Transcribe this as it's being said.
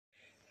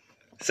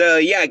So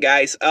yeah,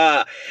 guys,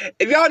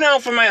 if y'all know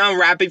from my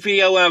Unwrapping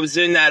video when I was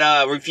doing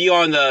that review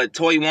on the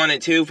Toy 1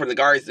 and 2 from the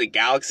Guardians of the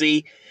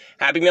Galaxy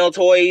Happy Meal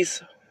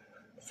toys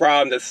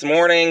from this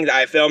morning that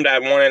I filmed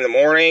at 1 in the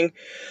morning.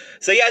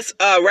 So yes,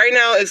 right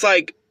now it's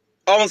like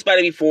almost about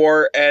to be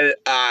 4 and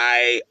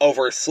I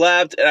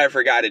overslept and I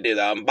forgot to do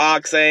the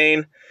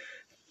unboxing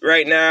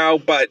right now.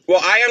 But,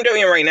 well, I am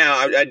doing it right now.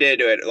 I did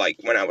do it like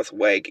when I was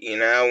awake, you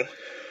know.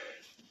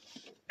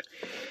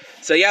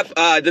 So yep,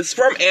 this is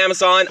from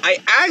Amazon. I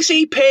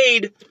actually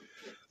paid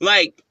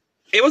like,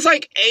 it was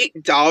like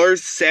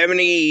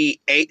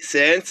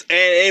 $8.78,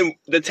 and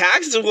the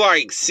taxes were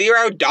like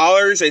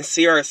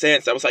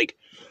 $0.00. I was like,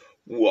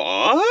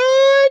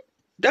 what?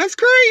 That's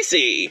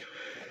crazy.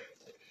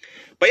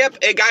 But yep,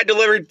 it got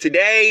delivered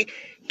today.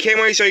 Can't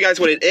wait to show you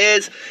guys what it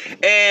is. And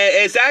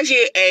it's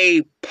actually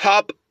a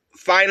Pop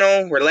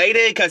Final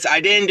related, because I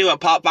didn't do a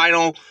Pop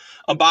Final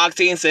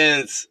unboxing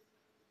since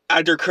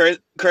after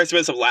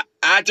Christmas of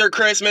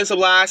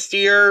last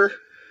year.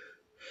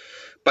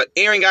 But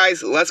anyway,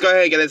 guys, let's go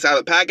ahead and get this out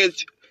of the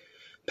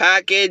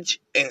package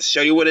and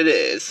show you what it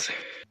is.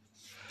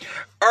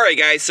 Alright,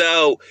 guys,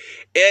 so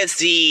it's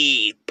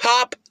the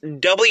Pop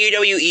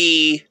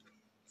WWE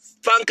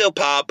Funko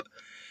Pop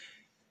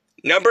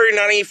number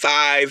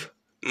 95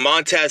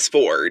 Montez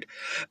Ford.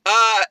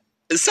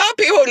 Some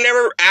people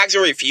never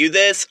actually review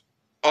this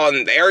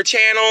on their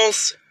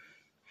channels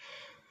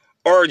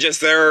or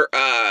just their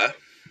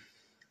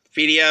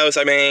videos,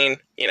 I mean,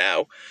 you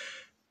know.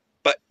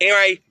 But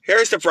anyway,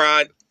 here's the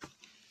front,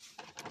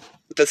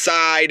 the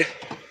side,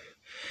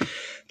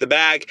 the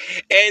back.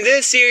 And in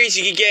this series,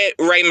 you can get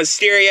Rey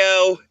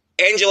Mysterio,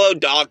 Angelo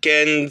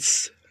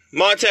Dawkins,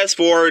 Montez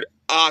Ford,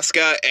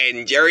 Asuka,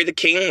 and Jerry the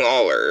King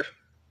Lawler.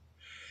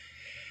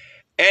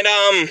 And,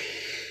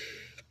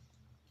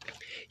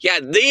 yeah,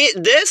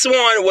 this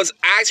one was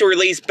actually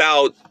released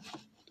about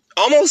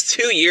almost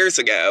 2 years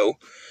ago.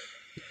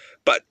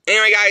 But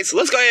anyway, guys,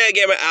 let's go ahead and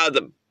get it out of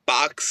the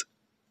box,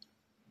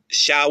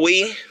 shall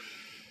we?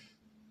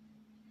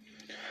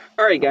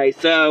 Alright, guys,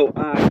 so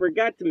I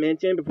forgot to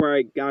mention before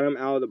I got him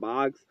out of the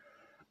box.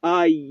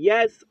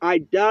 Yes, I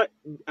did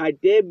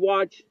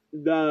watch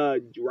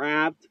the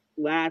draft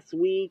last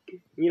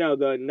week. You know,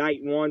 the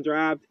Night 1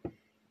 draft.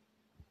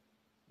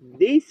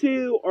 These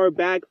two are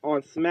back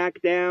on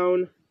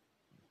SmackDown.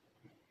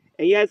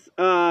 And yes,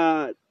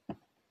 so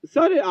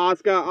did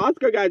Asuka.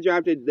 Asuka got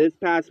drafted this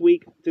past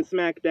week to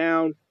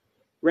SmackDown.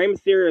 Rey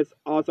Mysterio is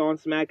also on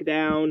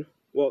SmackDown.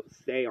 Well,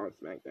 stay on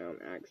SmackDown,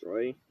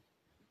 actually.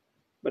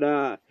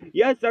 But,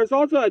 yes, there's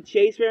also a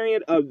chase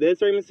variant of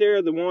this Rey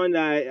Mysterio, the one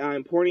that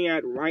I'm pointing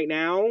at right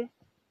now,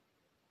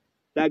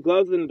 that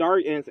glows in the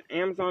dark, and it's an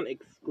Amazon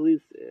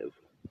exclusive.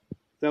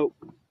 So,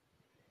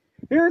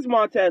 here's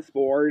Montez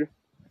Ford.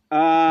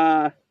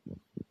 So,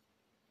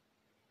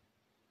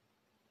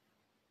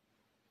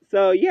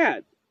 yeah,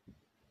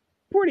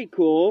 pretty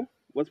cool.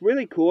 What's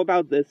really cool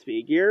about this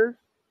figure,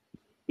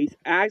 he's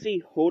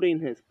actually holding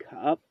his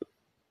cup,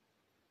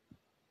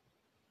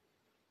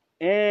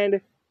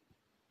 and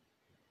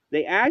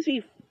they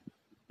actually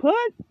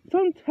put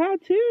some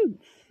tattoos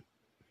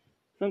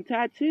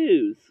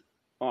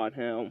on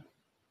him.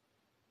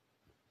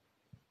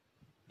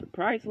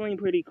 Surprisingly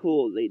pretty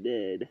cool, they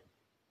did.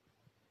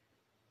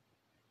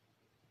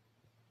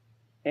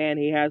 And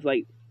he has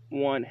like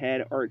one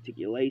head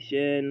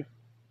articulation.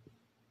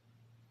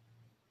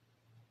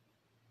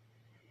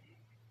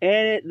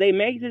 And they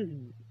made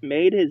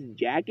his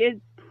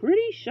jacket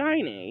pretty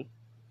shiny,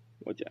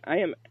 which I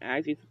am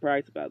actually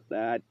surprised about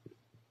that.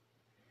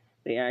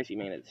 They actually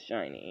made it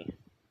shiny.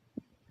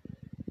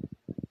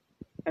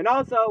 And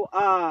also,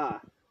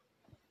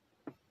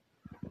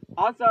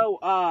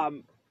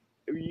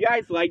 if you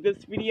guys like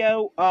this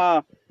video,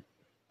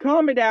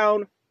 comment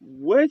down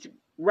which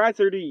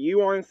wrestler do you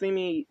want to see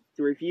me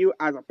to review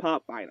as a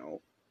Pop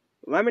Final.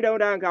 Let me know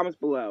down in the comments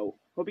below.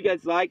 Hope you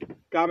guys like,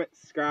 comment,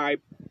 subscribe,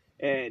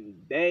 and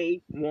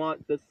they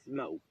want the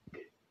smoke.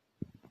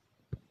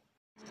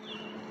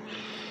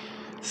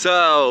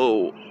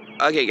 So,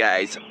 okay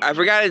guys, I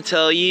forgot to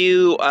tell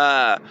you,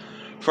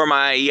 for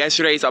my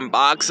yesterday's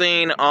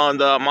unboxing on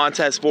the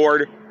Montez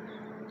Ford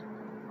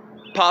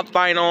Pop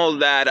Final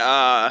that,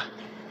 I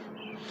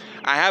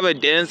have a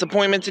dentist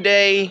appointment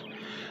today,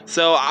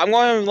 so I'm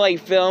going to, like,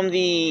 film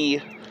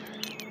the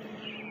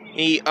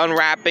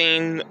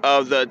unwrapping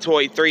of the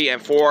Toy 3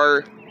 and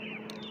 4,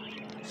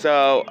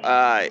 so,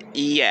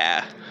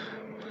 yeah.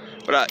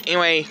 But,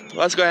 anyway,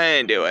 let's go ahead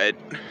and do it.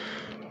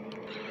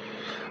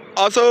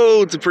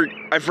 Also,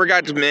 I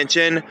forgot to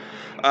mention,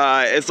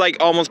 it's like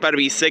almost about to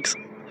be 6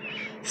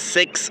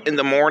 in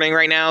the morning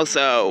right now,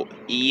 so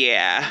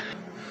yeah.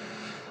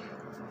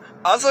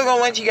 Also,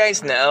 gonna let you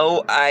guys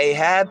know, I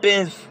have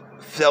been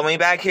filming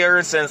back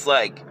here since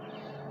like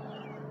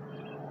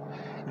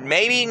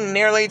maybe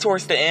nearly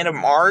towards the end of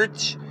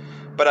March.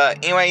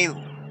 But anyway,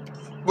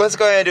 let's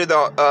go ahead and do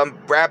the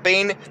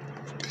wrapping,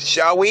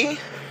 shall we?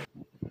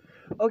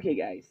 Okay,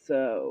 guys,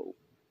 so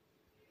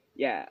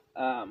yeah,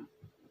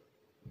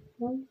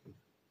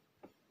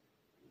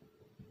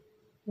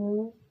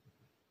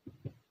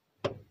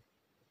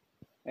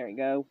 There we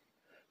go.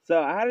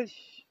 So I had to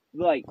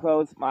like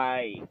close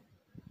my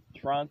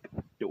trunk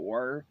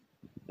door,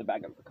 the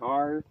back of the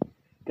car,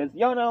 because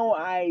y'all know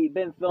I've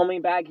been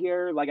filming back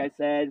here, like I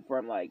said,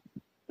 from like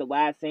the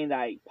last scene that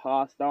I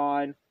paused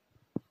on.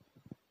 I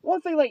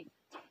want to say like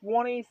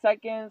 20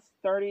 seconds,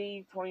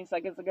 30, 20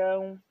 seconds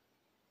ago.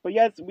 But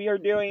yes, we are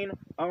doing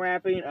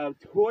unwrapping of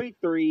Toy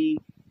 3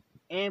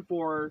 and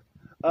 4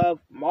 of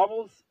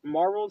Marvel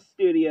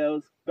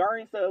Studios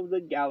Guardians of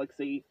the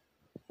Galaxy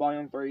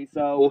Volume 3.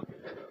 So,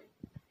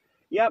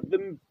 yep,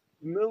 the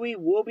movie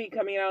will be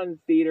coming out in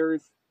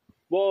theaters.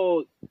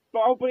 Well,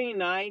 for opening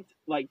night,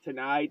 like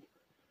tonight.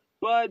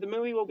 But the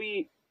movie will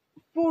be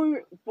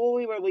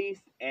fully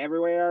released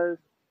everywhere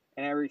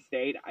in every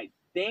state. I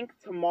think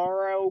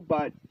tomorrow.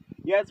 But,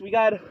 yes, we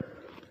got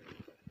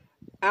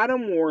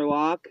Adam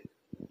Warlock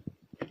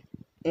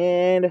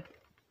and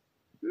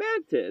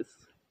Mantis.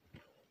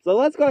 So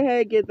let's go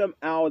ahead and get them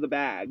out of the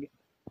bag,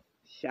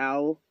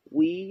 shall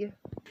we?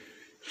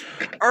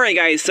 Alright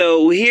guys,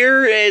 so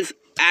here is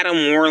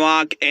Adam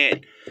Warlock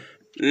and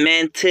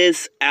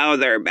Mantis out of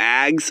their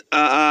bags.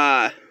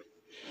 So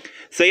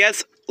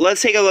yes,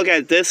 let's take a look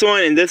at this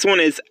one, and this one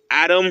is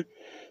Adam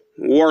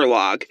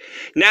Warlock.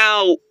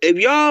 Now, if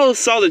y'all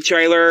saw the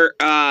trailer,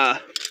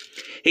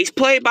 he's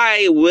played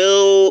by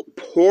Will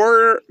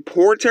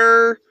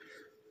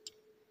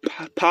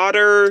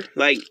Potter,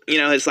 like, you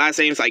know, his last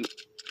name's like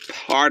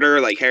Potter,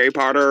 like Harry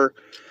Potter,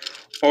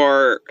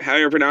 or how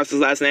you pronounce his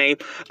last name.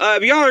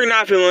 If y'all are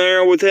not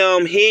familiar with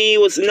him, he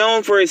was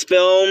known for his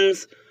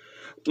films,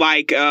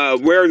 like,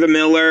 We're the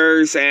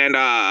Millers, and,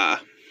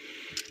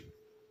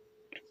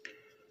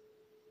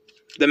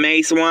 The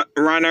Maze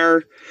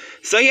Runner.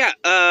 So,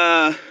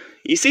 yeah,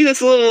 you see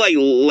this little, like,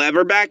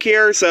 lever back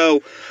here?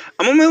 So,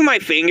 I'm gonna move my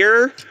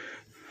finger,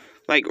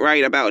 like,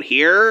 right about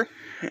here,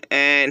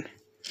 and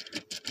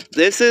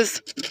this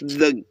is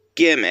the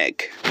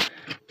gimmick.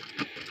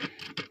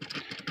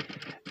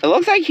 It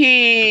looks like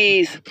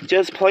he's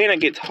just playing a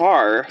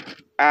guitar.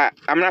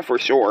 I'm not for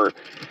sure.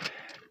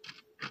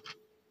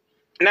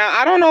 Now,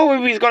 I don't know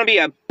if he's going to be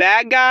a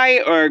bad guy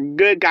or a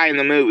good guy in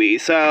the movie,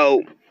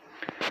 so...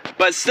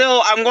 But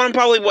still, I'm going to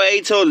probably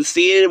wait till to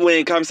see it when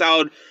it comes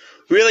out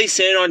really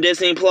soon on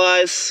Disney+.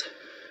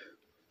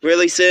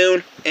 Really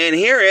soon. And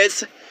here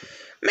is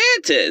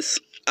Mantis.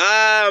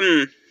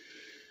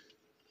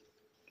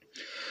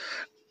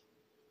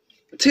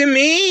 To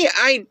me,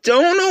 I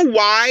don't know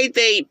why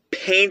they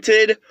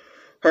painted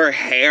her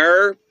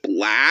hair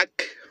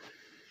black.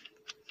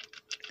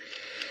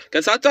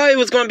 Because I thought it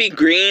was going to be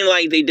green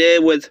like they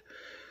did with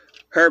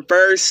her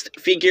first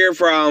figure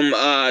from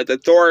the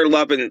Thor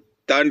Love and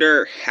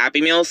Thunder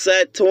Happy Meal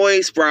set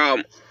toys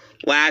from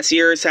last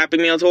year's Happy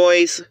Meal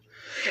toys.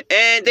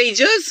 And they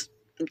just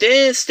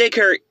didn't stick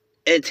her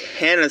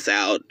antennas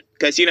out.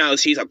 Because, you know,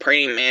 she's a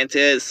praying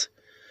mantis,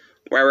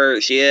 wherever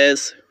she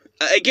is.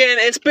 Again,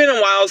 it's been a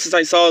while since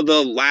I saw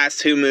the last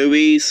two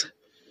movies.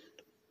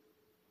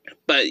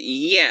 But,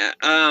 yeah,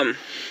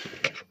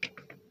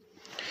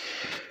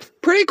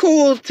 pretty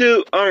cool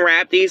to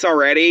unwrap these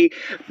already.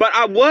 But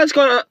I was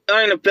going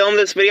to film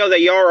this video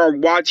that y'all are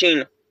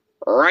watching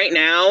right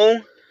now,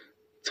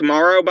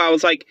 tomorrow. But I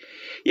was like,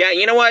 yeah,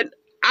 you know what?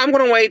 I'm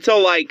going to wait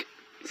till, like,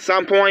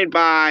 some point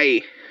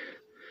by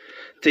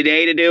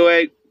today to do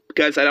it.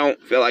 Because I don't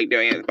feel like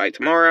doing it by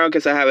tomorrow.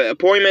 Because I have an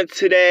appointment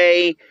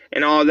today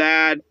and all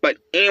that. But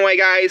anyway,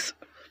 guys.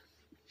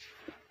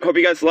 Hope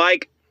you guys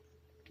like,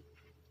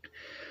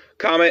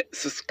 comment,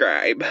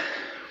 subscribe.